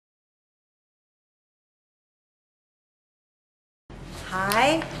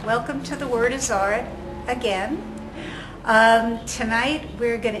Hi, welcome to The Word is Art again. Tonight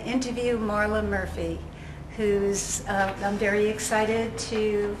we're going to interview Marla Murphy, who's, I'm very excited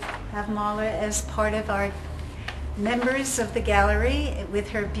to have Marla as part of our members of the gallery with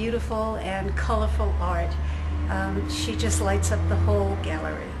her beautiful and colorful art. She just lights up the whole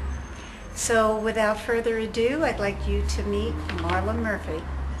gallery. So without further ado, I'd like you to meet Marla Murphy.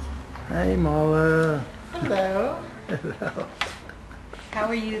 Hey, Marla. Hello. Hello. How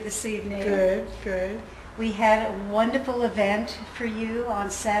are you this evening? Good, good. We had a wonderful event for you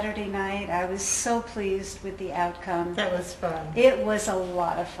on Saturday night. I was so pleased with the outcome. That was fun. It was a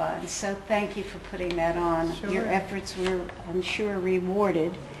lot of fun, so thank you for putting that on. Sure. Your efforts were, I'm sure,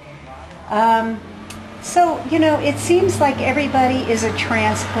 rewarded. So, you know, it seems like everybody is a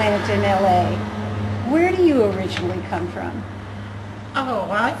transplant in LA. Where do you originally come from? Oh,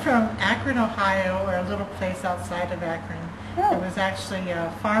 well, I'm from Akron, Ohio, or a little place outside of Akron. Oh. It was actually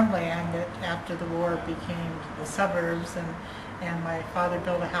farmland that after the war became the suburbs, and my father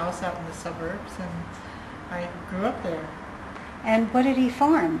built a house out in the suburbs, and I grew up there. And what did he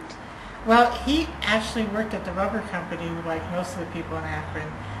farm? Well, he actually worked at the rubber company like most of the people in Akron,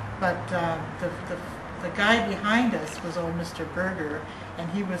 but the guy behind us was old Mr. Berger,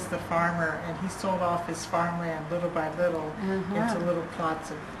 and he was the farmer, and he sold off his farmland little by little into little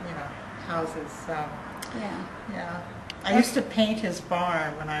plots of, houses. Yeah. I used to paint his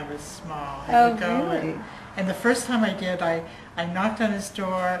barn when I was small. I would go really? And the first time I did, I knocked on his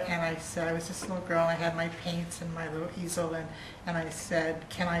door, and I said, I was just a little girl, I had my paints and my little easel, and I said,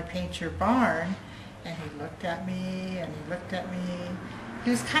 "Can I paint your barn?" And he looked at me, and he looked at me. He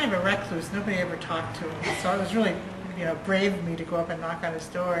was kind of a recluse. Nobody ever talked to him. So it was really, brave of me to go up and knock on his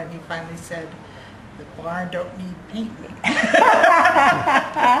door, and he finally said, "The barn don't need painting."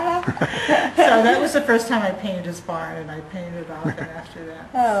 So that was the first time I painted his barn, and I painted it often after that.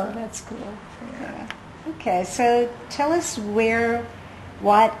 Oh, that's cool. Yeah. Okay, so tell us where,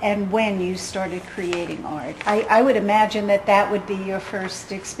 what, and when you started creating art. I would imagine that would be your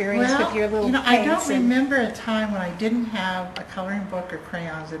first experience with your little paints. I don't remember a time when I didn't have a coloring book or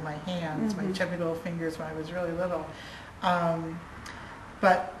crayons in my hands, my chubby little fingers when I was really little.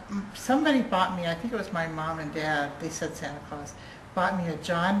 But somebody bought me, I think it was my mom and dad, they said Santa Claus, bought me a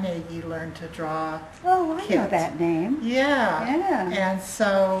John Nagy Learn to Draw I kit. know that name. Yeah. And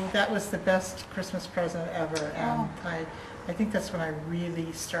so that was the best Christmas present ever. And I think that's when I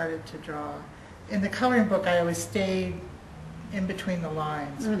really started to draw. In the coloring book, I always stayed in between the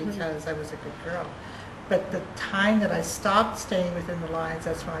lines because I was a good girl. But the time that I stopped staying within the lines,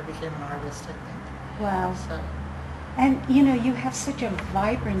 that's when I became an artist, I think. Wow. So. And you have such a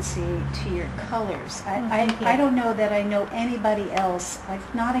vibrancy to your colors. I don't know that I know anybody else.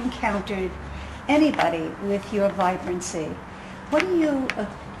 I've not encountered anybody with your vibrancy. What do you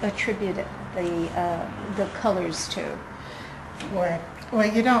attribute the colors to? Well,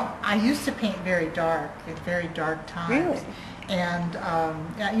 I used to paint very dark at very dark times. Really? And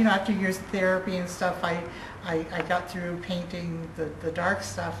after years of therapy and stuff, I got through painting the dark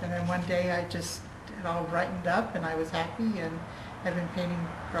stuff, and then one day it all brightened up, and I was happy, and I've been painting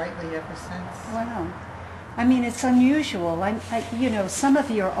brightly ever since. Wow. I mean, it's unusual. Some of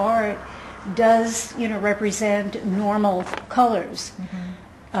your art does, represent normal colors,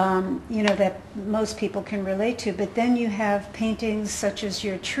 that most people can relate to. But then you have paintings such as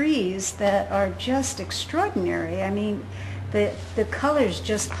your trees that are just extraordinary. I mean, the colors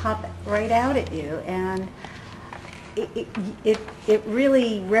just pop right out at you, and it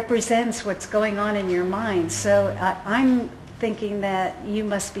really represents what's going on in your mind. So I'm thinking that you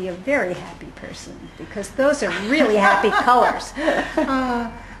must be a very happy person, because those are really happy colors.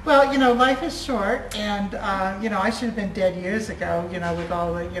 Well, life is short, and I should have been dead years ago, with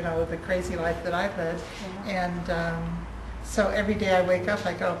all the the crazy life that I've led. Yeah. And so every day I wake up,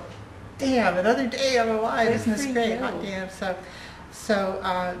 I go, "Damn, another day I'm alive! Isn't this great? Hot damn!" So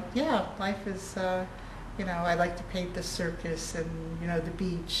life is. I like to paint the circus and the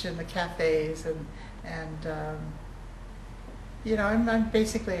beach and the cafes, and I'm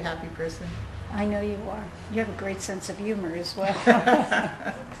basically a happy person. I know you are. You have a great sense of humor as well.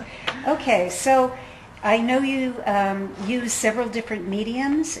 Okay, so I know you use several different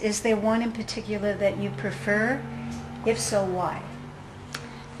mediums. Is there one in particular that you prefer? If so, why?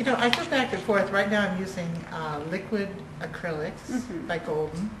 I go back and forth. Right now I'm using liquid acrylics by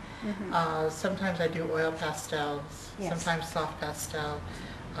Golden. Sometimes I do oil pastels, sometimes soft pastel,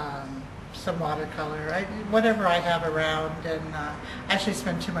 some watercolor, whatever I have around. And I actually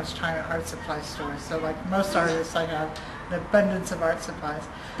spend too much time at art supply stores. So like most artists, I have an abundance of art supplies.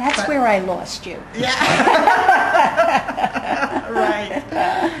 That's where I lost you. Yeah. Right.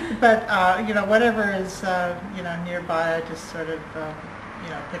 But whatever is nearby, I just sort of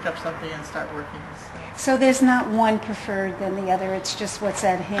pick up something and start working. So there's not one preferred than the other. It's just what's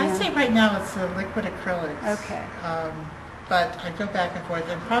at hand. I'd say right now it's the liquid acrylics. Okay. But I go back and forth,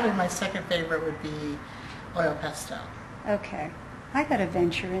 and probably my second favorite would be oil pastel. Okay. I got to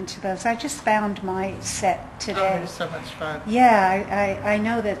venture into those. I just found my set today. Oh, they're so much fun. Yeah, I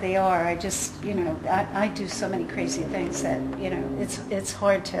know that they are. I just, I do so many crazy things that, it's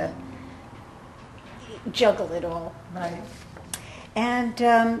hard to juggle it all. Right.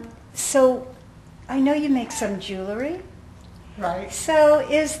 And so I know you make some jewelry. Right. So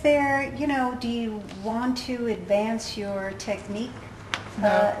is there, do you want to advance your technique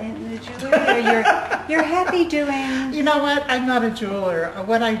in the jewelry? Or you're happy doing... You know what? I'm not a jeweler.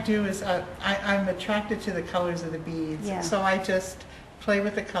 What I do is I'm attracted to the colors of the beads. Yeah. So I just play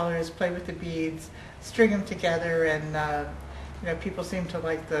with the colors, play with the beads, string them together, and people seem to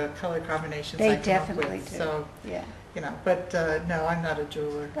like the color combinations They I come up definitely with. do. So, yeah. But no, I'm not a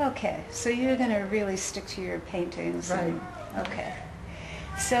jeweler. Okay, so you're going to really stick to your paintings. Right. Okay.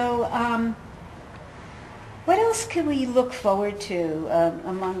 So what else can we look forward to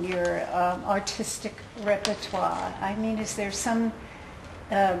among your artistic repertoire? I mean, is there some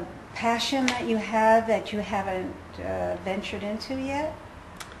passion that you have that you haven't ventured into yet?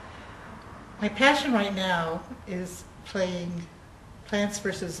 My passion right now is playing Plants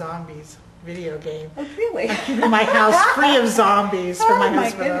vs. Zombies video game. Oh, really? I'm keeping my house free of zombies for my my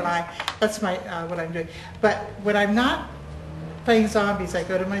husband and I. That's my what I'm doing. But when I'm not playing zombies, I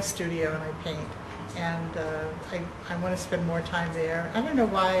go to my studio and I paint. And I want to spend more time there. I don't know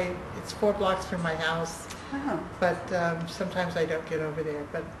why. It's 4 blocks from my house. Oh. But sometimes I don't get over there.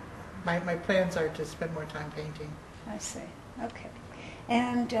 But my plans are to spend more time painting. I see. Okay.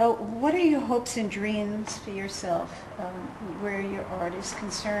 And what are your hopes and dreams for yourself where your art is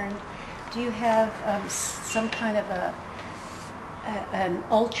concerned? Do you have some kind of an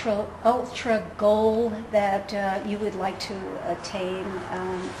ultra goal that you would like to attain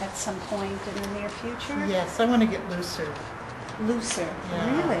at some point in the near future? Yes, I want to get looser. Looser,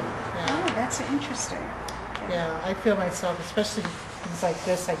 Yeah. really? Yeah. Oh, that's interesting. Okay. Yeah, I feel myself, especially things like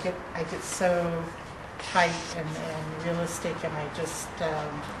this, I get so tight and realistic, and I just, I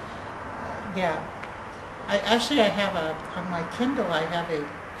have on my Kindle, I have a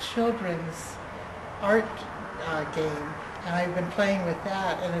children's art game, and I've been playing with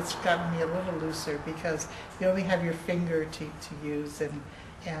that, and it's gotten me a little looser because you only have your finger to use, and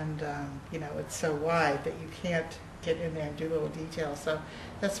it's so wide that you can't get in there and do little details. So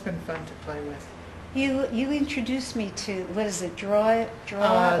that's been fun to play with. You introduced me to, what is it, draw or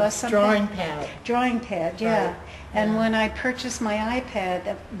something? Drawing pad. Drawing pad, yeah. Right. And Yeah. when I purchased my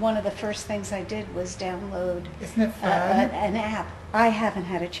iPad, one of the first things I did was download Isn't it fun? an app. I haven't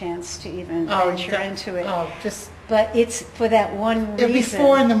had a chance to even venture into it. But it's for that one reason. It'll be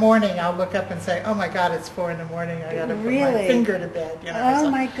 4 in the morning. I'll look up and say, "Oh my God, it's 4 in the morning. I got to put my finger to bed." Oh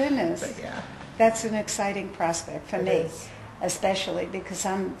my goodness. But yeah. That's an exciting prospect for me, especially because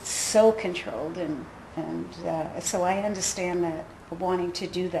I'm so controlled, and so I understand that, wanting to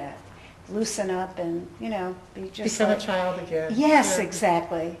do that, loosen up, and be just become a child again. Yes, Sure.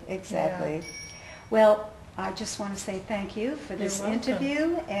 exactly. Yeah. Well, I just want to say thank you for this You're welcome.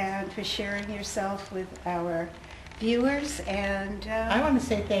 interview and for sharing yourself with our viewers. And I want to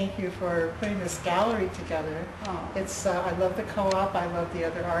say thank you for putting this gallery together. Oh. It's I love the co-op. I love the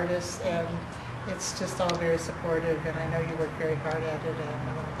other artists, and it's just all very supportive. And I know you work very hard at it, and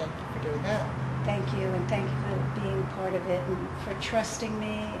I want to thank you for doing that. Thank you, and thank you for being part of it and for trusting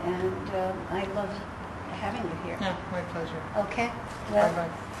me. And I love having you here. Yeah, my pleasure. Okay. Well, Bye-bye.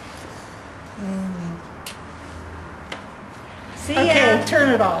 see ya. Okay, turn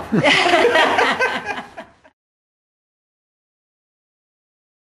it off.